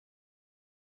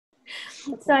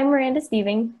So I'm Miranda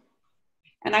Steving.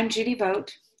 And I'm Judy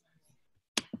Vogt.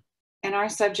 And our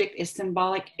subject is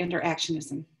symbolic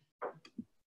interactionism.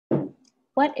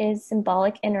 What is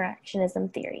symbolic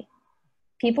interactionism theory?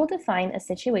 People define a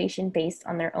situation based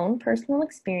on their own personal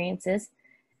experiences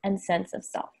and sense of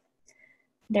self.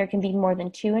 There can be more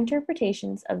than two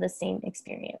interpretations of the same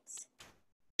experience.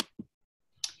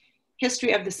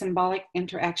 History of the symbolic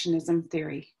interactionism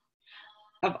theory.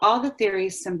 Of all the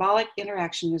theories, symbolic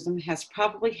interactionism has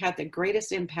probably had the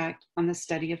greatest impact on the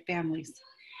study of families.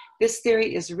 This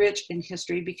theory is rich in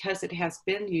history because it has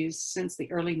been used since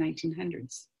the early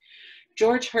 1900s.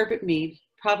 George Herbert Mead,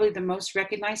 probably the most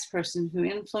recognized person who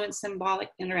influenced symbolic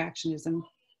interactionism,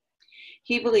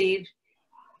 he believed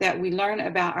that we learn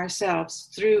about ourselves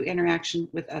through interaction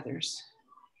with others.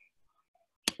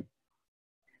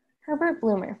 Herbert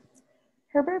Blumer.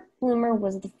 Herbert Blumer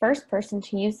was the first person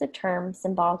to use the term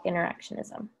symbolic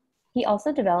interactionism. He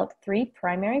also developed three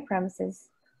primary premises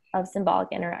of symbolic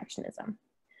interactionism.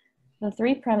 The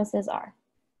three premises are: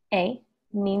 A,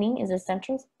 meaning is a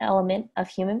central element of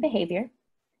human behavior;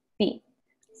 B,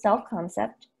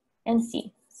 self-concept; and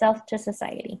C, self to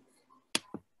society.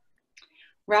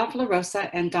 Ralph LaRosa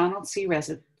and Donald C.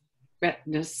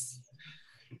 Retness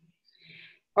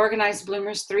organized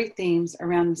Blumer's three themes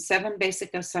around the 7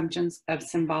 basic assumptions of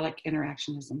symbolic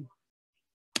interactionism.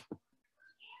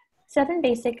 7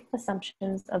 basic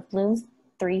assumptions of Bloom's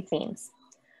 3 themes.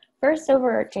 First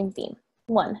overarching theme.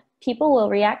 1. People will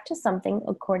react to something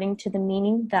according to the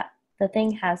meaning that the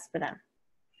thing has for them.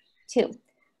 2.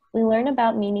 We learn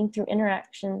about meaning through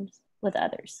interactions with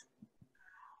others.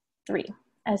 3.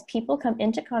 As people come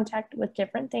into contact with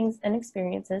different things and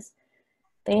experiences,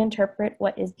 they interpret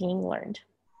what is being learned.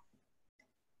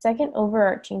 Second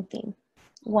overarching theme.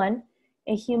 1.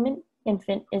 A human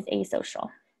infant is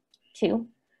asocial. 2.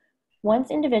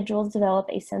 Once individuals develop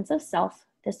a sense of self,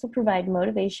 this will provide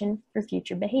motivation for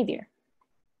future behavior.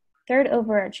 Third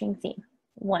overarching theme.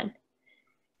 1.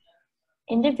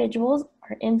 Individuals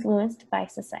are influenced by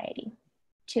society.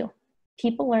 2.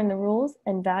 People learn the rules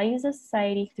and values of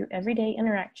society through everyday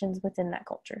interactions within that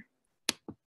culture.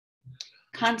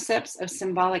 Concepts of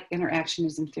symbolic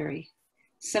interactionism theory.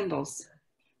 Symbols.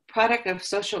 Product of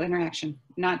social interaction,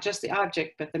 not just the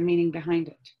object, but the meaning behind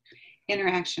it.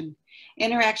 Interaction.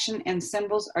 Interaction and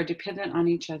symbols are dependent on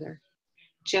each other.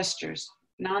 Gestures.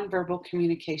 Nonverbal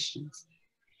communications.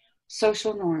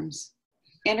 Social norms.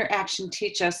 Interaction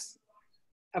teach us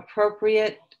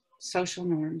appropriate social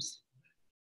norms.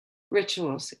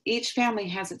 Rituals. Each family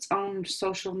has its own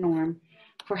social norm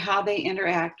for how they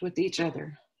interact with each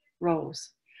other. Roles.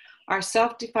 Our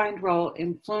self-defined role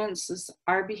influences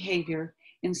our behavior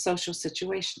in social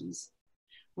situations.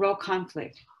 Role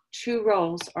conflict. 2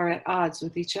 roles are at odds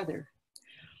with each other.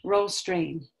 Role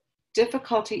strain.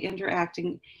 Difficulty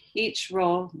interacting each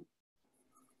role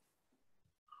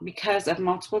because of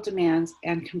multiple demands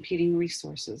and competing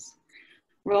resources.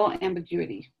 Role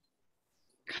ambiguity.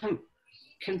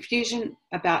 Confusion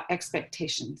about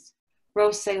expectations.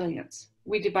 Role salience.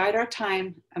 We divide our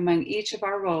time among each of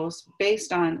our roles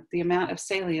based on the amount of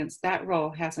salience that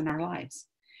role has in our lives.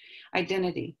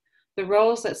 Identity. The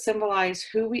roles that symbolize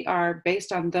who we are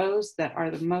based on those that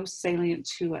are the most salient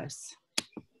to us.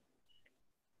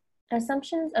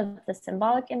 Assumptions of the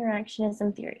symbolic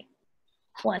interactionism theory.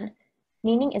 1.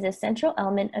 Meaning is a central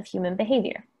element of human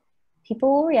behavior.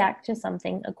 People will react to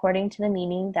something according to the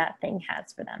meaning that thing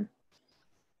has for them.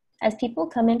 As people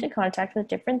come into contact with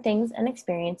different things and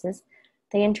experiences,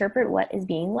 they interpret what is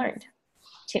being learned.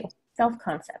 2.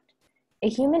 Self-concept. A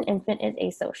human infant is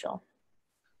asocial.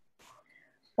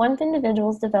 Once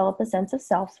individuals develop a sense of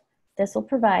self, this will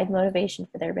provide motivation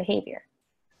for their behavior.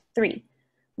 3.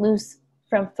 Moves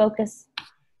from focus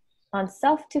on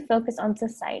self to focus on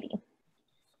society.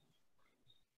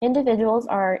 Individuals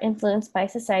are influenced by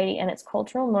society and its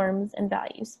cultural norms and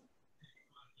values.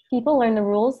 People learn the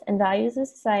rules and values of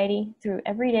society through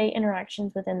everyday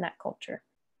interactions within that culture.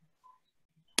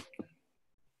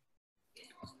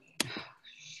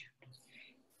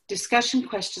 Discussion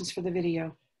questions for the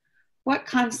video. What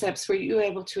concepts were you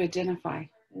able to identify?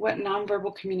 What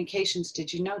nonverbal communications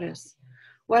did you notice?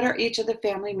 What are each of the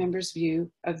family members'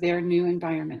 view of their new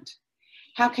environment?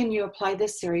 How can you apply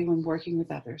this theory when working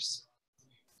with others?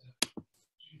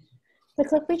 The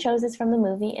clip we chose is from the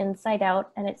movie Inside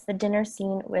Out, and it's the dinner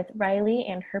scene with Riley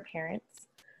and her parents.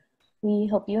 We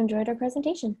hope you enjoyed our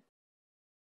presentation.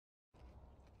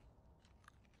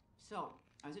 So,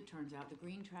 as it turns out, the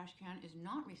green trash can is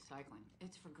not recycling.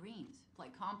 It's for greens,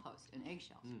 like compost and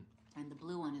eggshells. And the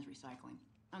blue one is recycling.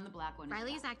 And the black one is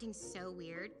Riley is acting so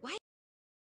weird. Why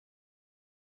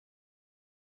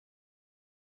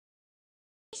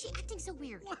she acting so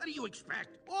weird? What do you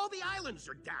expect? All the islands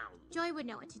are down. Joy would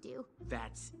know what to do.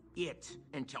 That's it.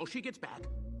 Until she gets back,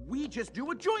 we just do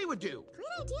what Joy would do. Great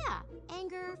idea.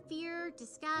 Anger, fear,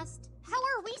 disgust. How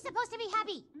are we supposed to be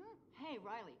happy? Hey,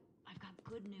 Riley, I've got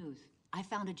good news. I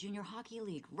found a junior hockey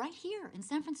league right here in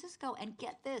San Francisco, and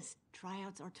get this,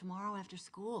 tryouts are tomorrow after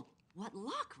school. What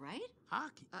luck, right?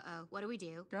 Hockey? Uh-oh, what do we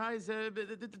do? Guys,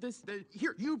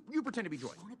 here, you pretend to be Joy.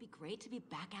 Won't it be great to be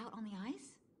back out on the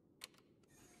ice?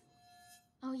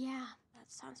 Oh yeah, that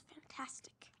sounds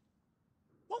fantastic.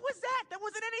 What was that? That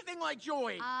wasn't anything like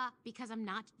Joy. Because I'm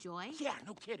not Joy? Yeah,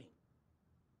 no kidding.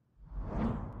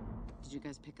 Did you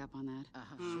guys pick up on that?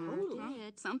 Sure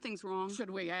did. Something's wrong. Should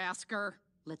we ask her?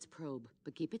 Let's probe,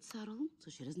 but keep it subtle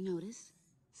so she doesn't notice.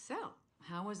 So,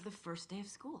 how was the first day of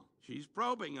school? She's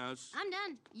probing us. I'm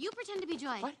done. You pretend to be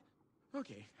Joy. What?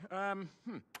 Okay,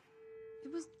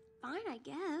 It was fine, I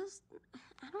guess.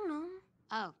 I don't know.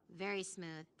 Oh, very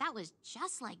smooth. That was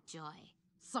just like Joy.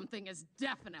 Something is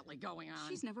definitely going on.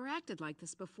 She's never acted like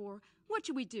this before. What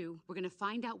should we do? We're gonna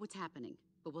find out what's happening,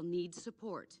 but we'll need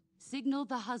support. Signal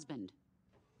the husband.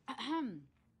 Ahem.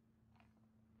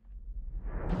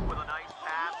 With a nice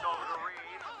pass over the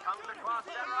reed, comes across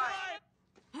that right.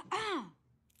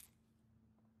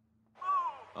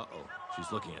 Uh-oh,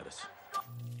 she's looking at us.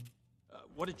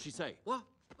 What did she say? What?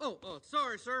 Oh,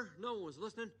 sorry, sir. No one was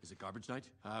listening. Is it garbage night?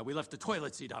 We left the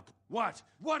toilet seat up. What?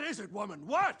 What is it, woman?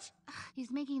 What?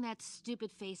 He's making that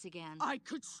stupid face again. I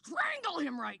could strangle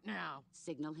him right now.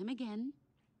 Signal him again.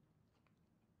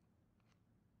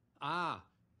 Ah,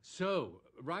 so,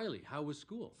 Riley, how was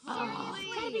school? Are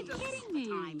you kidding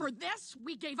me? For this,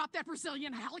 we gave up that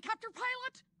Brazilian helicopter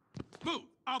pilot? Boo,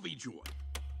 I'll be Joy.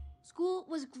 School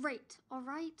was great, all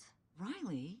right?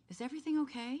 Riley, is everything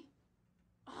okay?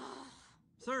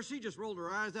 Sir, she just rolled her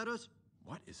eyes at us.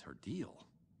 What is her deal?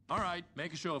 All right,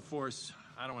 make a show of force.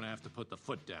 I don't want to have to put the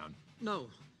foot down. No,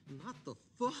 not the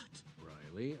foot.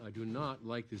 Riley, I do not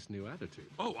like this new attitude.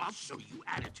 Oh, I'll show you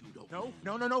attitude. No.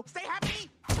 Stay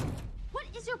happy! What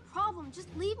is your problem?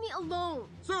 Just leave me alone.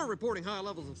 Sir, reporting high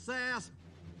levels of sass.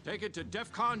 Take it to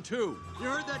DEFCON 2. You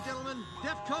heard that, gentlemen?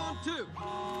 DEFCON 2.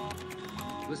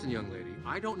 Listen, young lady,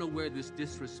 I don't know where this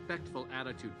disrespectful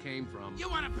attitude came from. You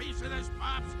want a piece of this,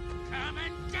 Pops? Come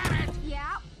and get it!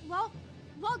 Yeah, well...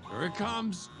 Here it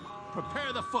comes.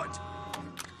 Prepare the foot.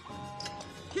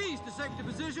 Keys to safety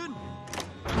position.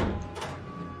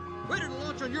 Ready to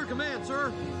launch on your command,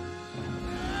 sir.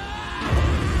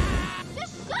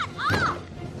 Just shut up!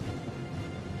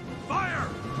 Fire!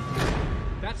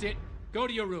 That's it. Go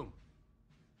to your room.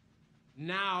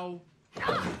 Now.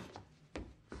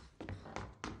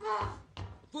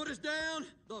 Foot is down.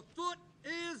 The foot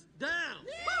is down.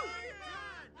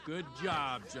 Good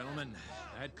job, gentlemen.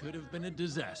 That could have been a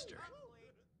disaster.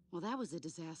 Well, that was a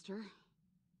disaster.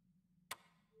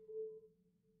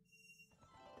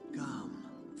 Come,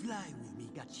 fly with me,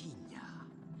 Gachinya.